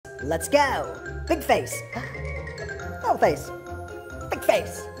Let's go. Big face. Little face. Big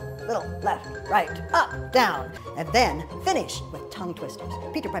face. Little left, right, up, down. And then finish with tongue twisters.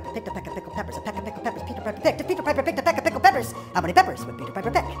 Peter Piper picked a peck of pickled peppers. A peck of pickled peppers. Peter Piper picked. If Peter Piper picked a peck of pickled peppers, how many peppers would Peter Piper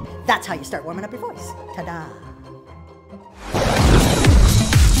pick? That's how you start warming up your voice. Ta-da.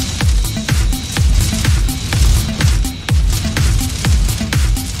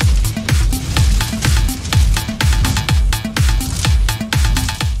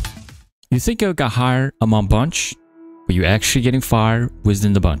 You think you got hired among bunch, but you're actually getting fired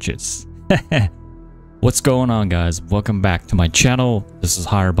within the bunches. What's going on, guys? Welcome back to my channel. This is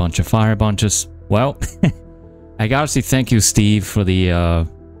Hire Bunch of Fire Bunches. Well, I gotta say thank you, Steve, for the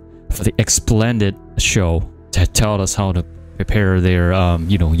splendid show to tell us how to prepare their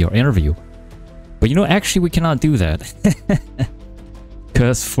your interview. But actually we cannot do that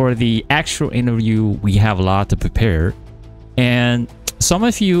because for the actual interview we have a lot to prepare. And some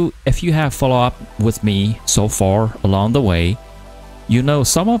of you, if you have followed up with me so far along the way,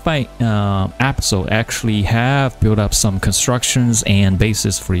 some of my episodes actually have built up some constructions and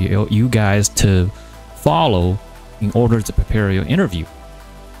basis for you guys to follow in order to prepare your interview.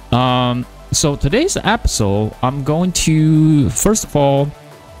 So today's episode, I'm going to first of all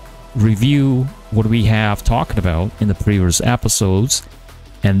review what we have talked about in the previous episodes,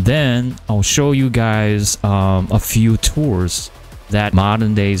 and then I'll show you guys a few tools that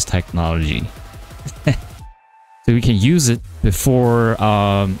modern days technology so we can use it before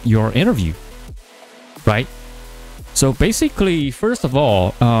your interview, right? So basically, first of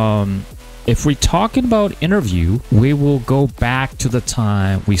all, if we're talking about interview, we will go back to the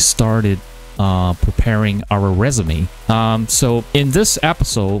time we started preparing our resume. So in this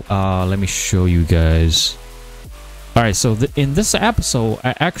episode, let me show you guys. All right, so in this episode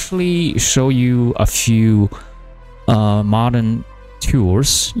I actually show you a few modern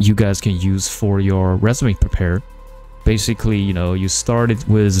tools you guys can use for your resume prepare. Basically, you started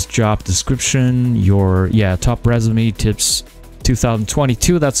with job description, your top resume tips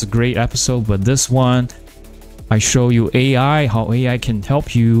 2022. That's a great episode. But this one, I show you AI, how AI can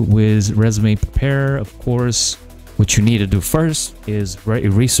help you with resume prepare. Of course, what you need to do first is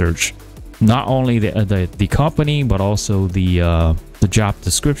research not only the company but also the job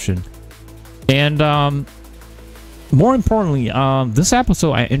description. And more importantly, this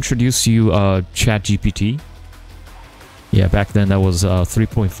episode I introduced you ChatGPT. Yeah, back then that was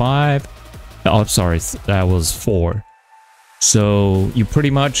 3.5. Oh, sorry, that was 4. So you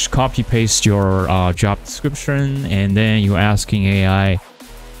pretty much copy paste your job description, and then you're asking AI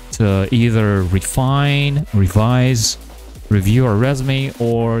to either refine, revise, review a resume,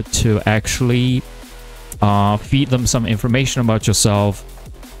 or to actually feed them some information about yourself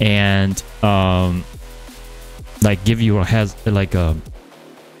and give you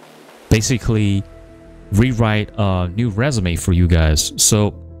basically rewrite a new resume for you guys.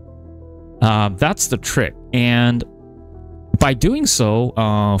 So that's the trick. And by doing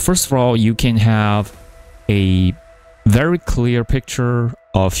so, first of all, you can have a very clear picture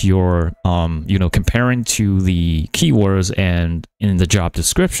of your comparing to the keywords, and in the job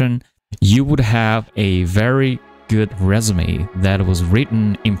description you would have a very good resume that was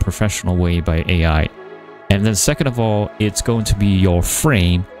written in professional way by AI. And then second of all, it's going to be your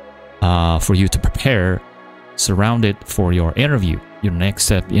frame for you to prepare, surrounded for your interview, your next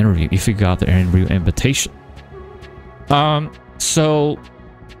step interview, if you got the interview invitation. So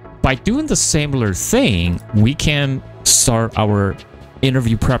by doing the similar thing, we can start our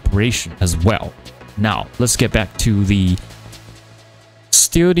interview preparation as well. Now, let's get back to the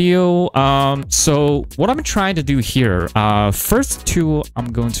studio. So what I'm trying to do here, first tool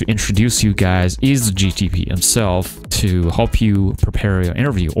I'm going to introduce you guys is GTP himself to help you prepare your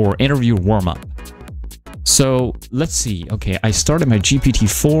interview or interview warm-up. So let's see. Okay, I started my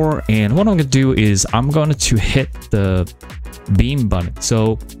GPT-4, and what I'm going to do is I'm going to hit the beam button.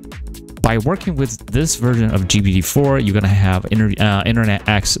 So by working with this version of GPT-4, you're going to have internet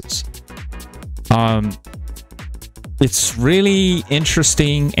access. It's really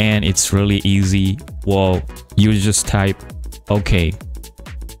interesting and it's really easy. Well, you just type, okay,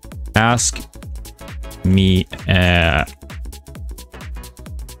 ask me, I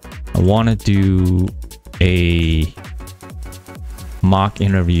want to do a mock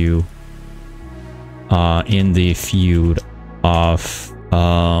interview in the field of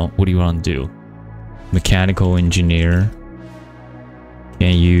what do you want to do? Mechanical engineer.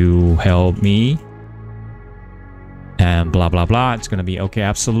 Can you help me? And blah blah blah. It's gonna be okay,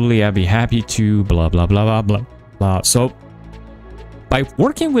 absolutely, I'd be happy to blah blah blah blah blah blah. So by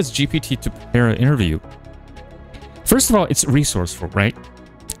working with GPT to prepare an interview, first of all, it's resourceful, right?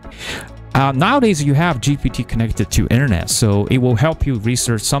 Nowadays, you have GPT connected to internet, so it will help you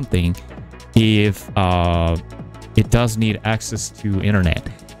research something if it does need access to internet.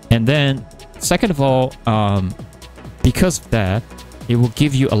 And then, second of all, because of that, it will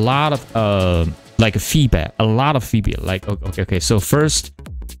give you a lot of like a feedback, Like, okay. So first,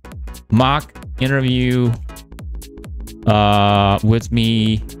 mock interview with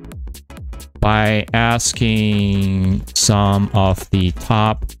me by asking some of the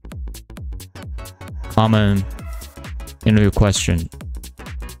top common interview question.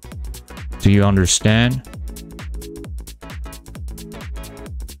 Do you understand?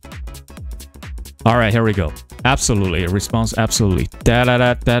 All right, here we go. Absolutely, a response. Absolutely.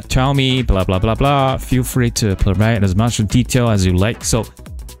 Tell me, blah blah blah blah. Feel free to provide as much detail as you like. So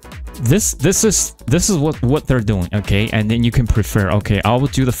this is what they're doing, okay? And then you can prefer. Okay, I will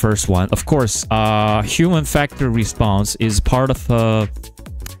do the first one. Of course, human factor response is part of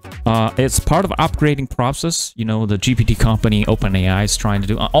it's part of upgrading process. You know, the GPT company OpenAI is trying to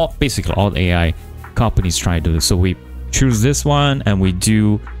do basically all the AI companies trying to do this. So we choose this one and we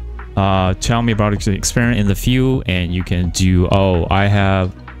do tell me about experience in the field, and you can do, oh, I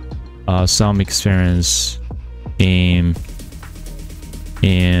have some experience in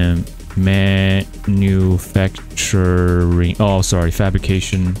manufacturing,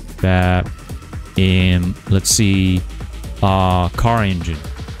 fabrication, in, let's see, car engine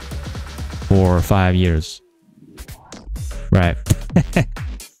for 5 years. Right.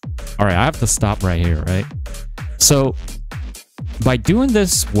 All right, I have to stop right here, right? So by doing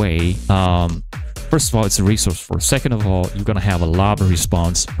this way, first of all, it's a resource for. Second of all, you're gonna have a lot of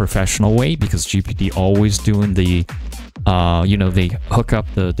response professional way, because GPT always doing the you know, they hook up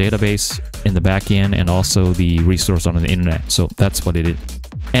the database in the back end and also the resource on the internet. So that's what it is.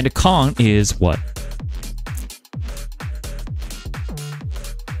 And the con is what?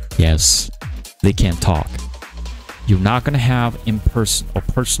 Yes, they can't talk. You're not gonna have in-person or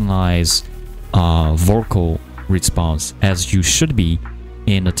personalized vocal response as you should be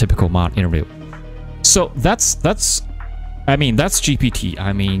in a typical mock interview. So that's GPT.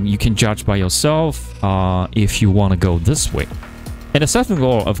 I mean, you can judge by yourself if you want to go this way. And the second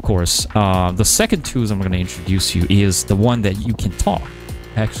goal, of course, the second tools I'm going to introduce you is the one that you can talk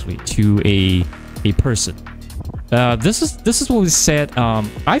actually to a person. This is what we said.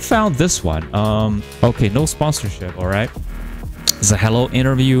 I found this one. Okay, no sponsorship. All right, it's a hello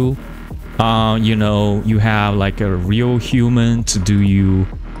interview. You know, you have like a real human to do you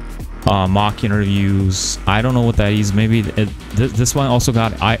mock interviews. I don't know what that is. Maybe this one also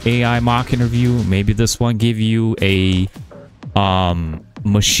got AI mock interview. Maybe this one give you a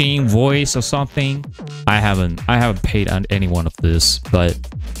machine voice or something. I haven't paid on any one of this, but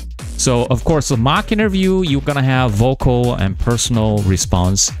so of course the mock interview, you're gonna have vocal and personal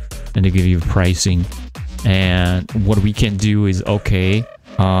response, and they give you pricing. And what we can do is, okay,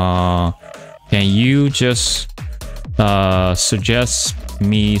 can you just suggest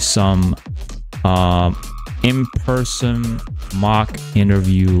me some in-person mock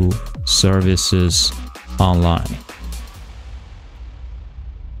interview services online?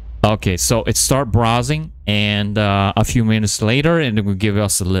 Okay, so it start browsing, and a few minutes later, and it will give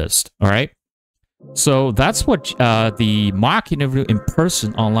us a list. All right, so that's what the mock interview in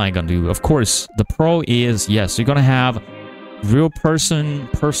person online gonna do. Of course, the pro is, yes, you're gonna have real person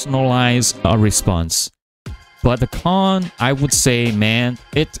personalized response. But the con, I would say, man,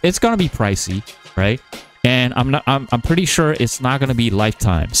 it's gonna be pricey, right? And I'm pretty sure it's not gonna be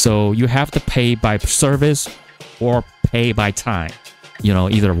lifetime. So you have to pay by service or pay by time. You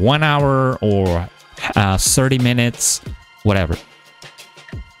know, either 1 hour or 30 minutes, whatever.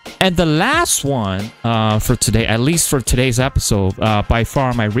 And the last one for today, at least for today's episode, by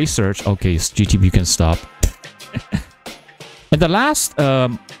far my research. Okay, GTB, you can stop. And the last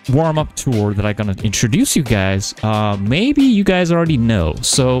warm-up tour that I'm gonna introduce you guys, maybe you guys already know.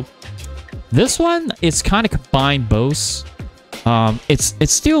 So this one is kind of combined both.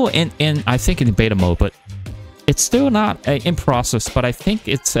 It's still in I think in beta mode, but it's still not in process. But I think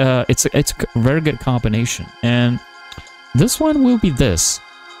it's a very good combination. And this one will be this.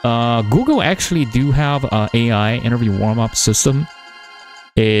 Google actually do have a AI interview warm-up system.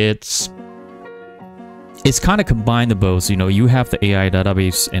 It's kind of combined the both. You know, you have the AI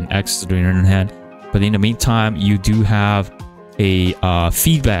database and access to the internet, but in the meantime, you do have a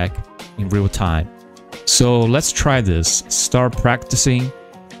feedback in real time. So let's try this. Start practicing.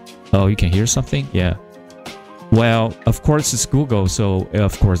 Oh, you can hear something? Yeah. Well, of course, it's Google, so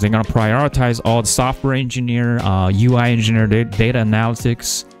of course they're gonna prioritize all the software engineer, UI engineer, data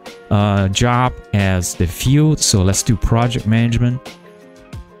analytics job as the field. So let's do project management.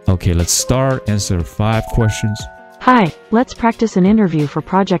 Okay, let's start. Answer 5 questions. Hi, let's practice an interview for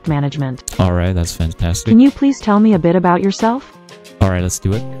project management. All right, that's fantastic. Can you please tell me a bit about yourself? All right, let's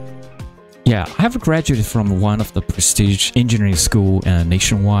do it. Yeah, I have graduated from one of the prestige engineering school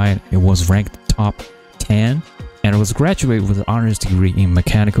nationwide. It was ranked top 10, and I was graduated with an honors degree in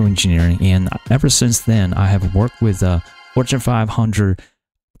mechanical engineering. And ever since then, I have worked with a Fortune 500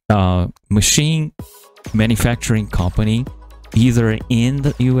 machine manufacturing company, either in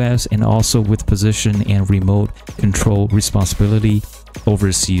the US and also with position and remote control responsibility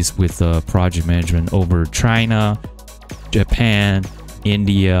overseas with project management over China, Japan,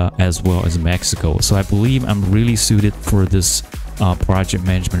 India, as well as Mexico. So I believe I'm really suited for this project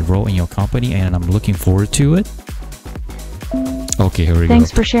management role in your company, and I'm looking forward to it. Okay, here we go.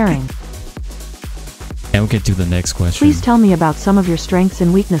 Thanks for sharing. And we get to the next question. Please tell me about some of your strengths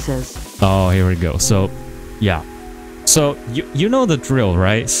and weaknesses. Oh, here we go. So, yeah. So, you know the drill,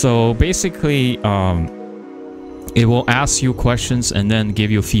 right? So, basically, it will ask you questions and then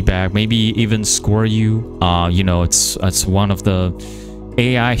give you feedback, maybe even score you. You know, it's one of the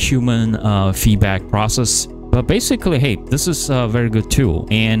AI human feedback process. But basically, hey, this is a very good tool.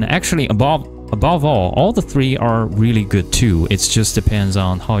 And actually, above all the 3 are really good too. It just depends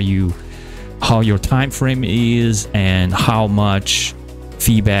on how your time frame is and how much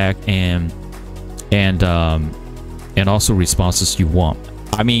feedback and also responses you want.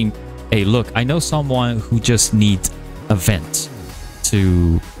 I mean, hey, look, I know someone who just needs a vent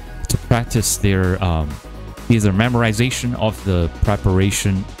to practice their either memorization of the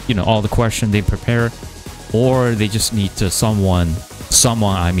preparation, you know, all the questions they prepare, or they just need to something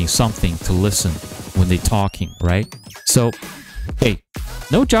to listen when they're talking, right? So, hey,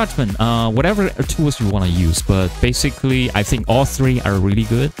 no judgment, whatever tools you want to use, but basically I think all 3 are really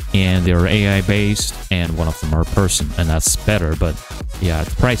good, and they're AI based, and one of them are person, and that's better. But yeah,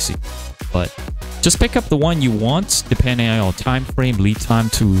 it's pricey, but just pick up the one you want depending on your time frame, lead time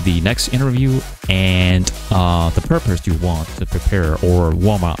to the next interview, and the purpose you want to prepare or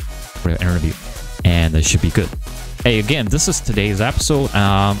warm up for your interview, and it should be good. Hey, again, this is today's episode.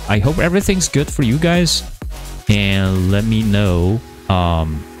 I hope everything's good for you guys, and let me know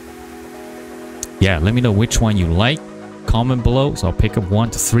let me know which one you like. Comment below, so I'll pick up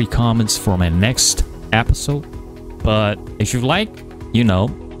 1 to 3 comments for my next episode. But if you like, you know,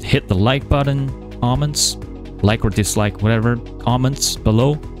 hit the like button, comments, like or dislike, whatever, comments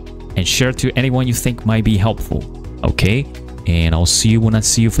below, and share to anyone you think might be helpful. Okay, and I'll see you when I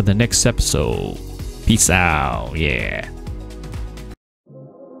see you for the next episode. Peace out. Yeah.